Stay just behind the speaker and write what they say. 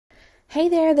Hey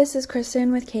there, this is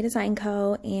Kristen with K Design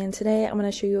Co. And today I'm going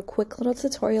to show you a quick little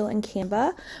tutorial in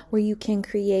Canva where you can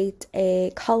create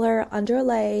a color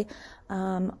underlay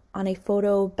on a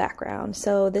photo background.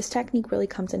 So this technique really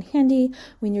comes in handy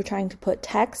when you're trying to put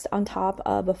text on top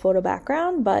of a photo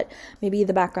background, but maybe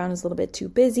the background is a little bit too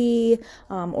busy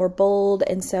or bold,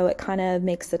 and so it kind of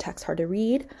makes the text hard to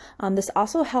read. This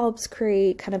also helps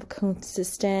create kind of a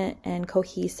consistent and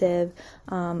cohesive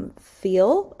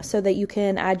feel so that you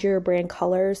can add your brand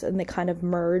colors and they kind of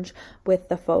merge with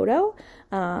the photo.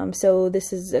 So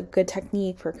this is a good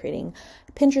technique for creating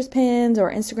Pinterest pins or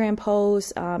Instagram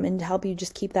posts and to help you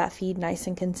just keep that feed nice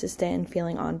and consistent and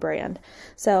feeling on brand.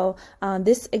 So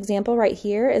this example right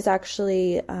here is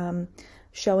actually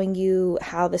showing you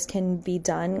how this can be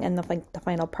done and the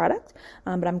final product,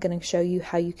 but I'm going to show you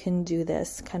how you can do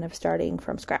this kind of starting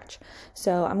from scratch.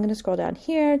 So I'm going to scroll down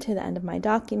here to the end of my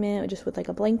document just with like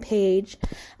a blank page,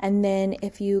 and then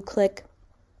if you click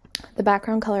the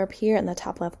background color up here in the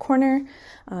top left corner,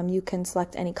 you can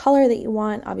select any color that you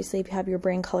want. Obviously, if you have your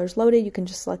brand colors loaded, you can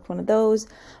just select one of those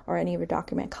or any of your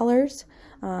document colors.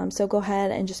 So go ahead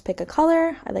and just pick a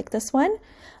color. I like this one.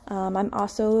 I'm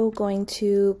also going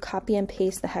to copy and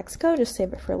paste the hex code, just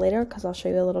save it for later because I'll show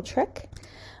you a little trick.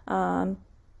 So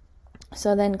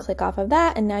then click off of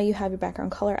that, and now you have your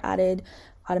background color added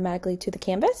automatically to the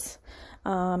canvas.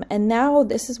 And now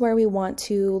this is where we want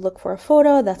to look for a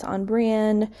photo that's on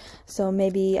brand. So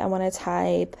maybe I want to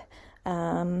type,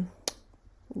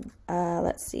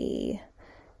 let's see,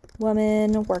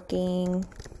 woman working.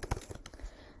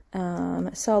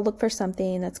 So I'll look for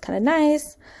something that's kind of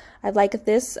nice. I like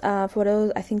this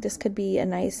photo. I think this could be a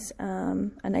nice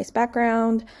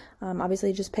background.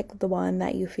 Obviously, just pick the one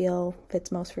that you feel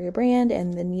fits most for your brand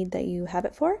and the need that you have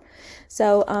it for.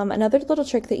 So another little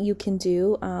trick that you can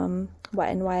do,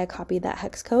 why I copied that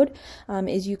hex code,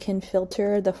 is you can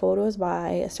filter the photos by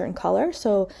a certain color.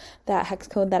 So that hex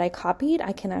code that I copied,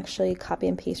 I can actually copy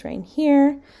and paste right in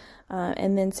here.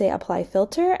 And then say apply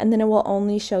filter, and then it will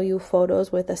only show you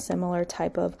photos with a similar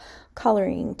type of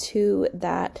coloring to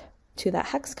that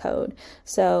hex code.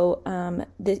 So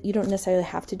you don't necessarily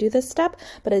have to do this step,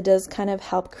 but it does kind of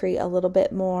help create a little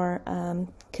bit more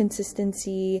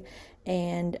consistency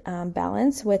and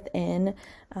balance within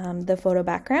the photo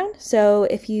background. So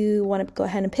if you want to go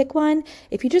ahead and pick one,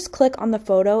 if you just click on the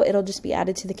photo, it'll just be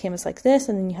added to the canvas like this,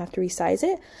 and then you have to resize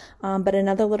it. But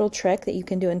another little trick that you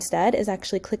can do instead is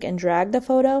actually click and drag the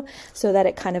photo so that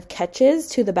it kind of catches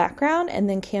to the background, and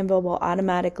then Canva will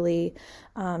automatically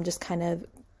just kind of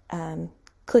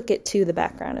click it to the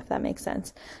background, if that makes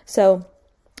sense. So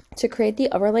to create the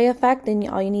overlay effect, then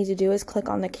all you need to do is click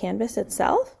on the canvas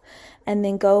itself and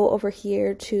then go over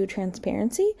here to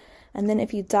transparency. And then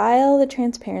if you dial the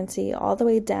transparency all the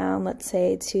way down, let's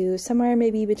say to somewhere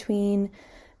maybe between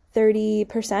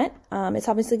 30%, it's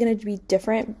obviously going to be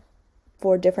different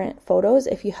for different photos.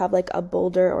 If you have like a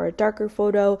bolder or a darker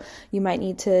photo, you might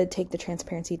need to take the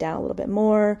transparency down a little bit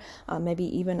more, maybe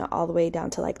even all the way down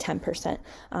to like 10%.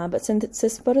 But since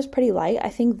this photo is pretty light, I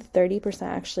think 30%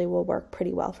 actually will work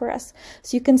pretty well for us.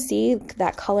 So you can see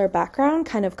that color background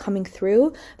kind of coming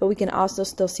through, but we can also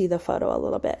still see the photo a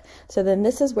little bit. So then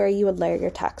this is where you would layer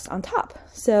your text on top.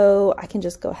 So I can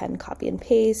just go ahead and copy and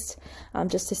paste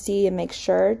just to see and make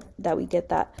sure that we get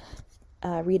that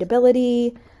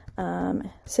readability.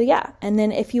 So yeah, and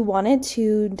then if you wanted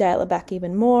to dial it back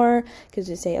even more, because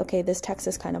you say, okay, this text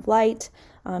is kind of light,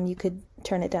 you could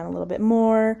turn it down a little bit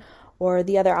more, or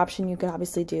the other option you could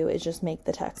obviously do is just make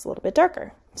the text a little bit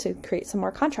darker to create some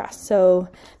more contrast. So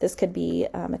this could be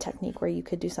a technique where you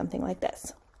could do something like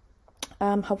this.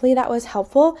 Hopefully that was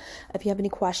helpful. If you have any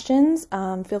questions,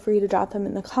 feel free to drop them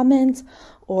in the comments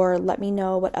or let me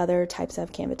know what other types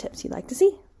of Canva tips you'd like to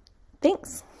see.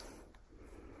 Thanks.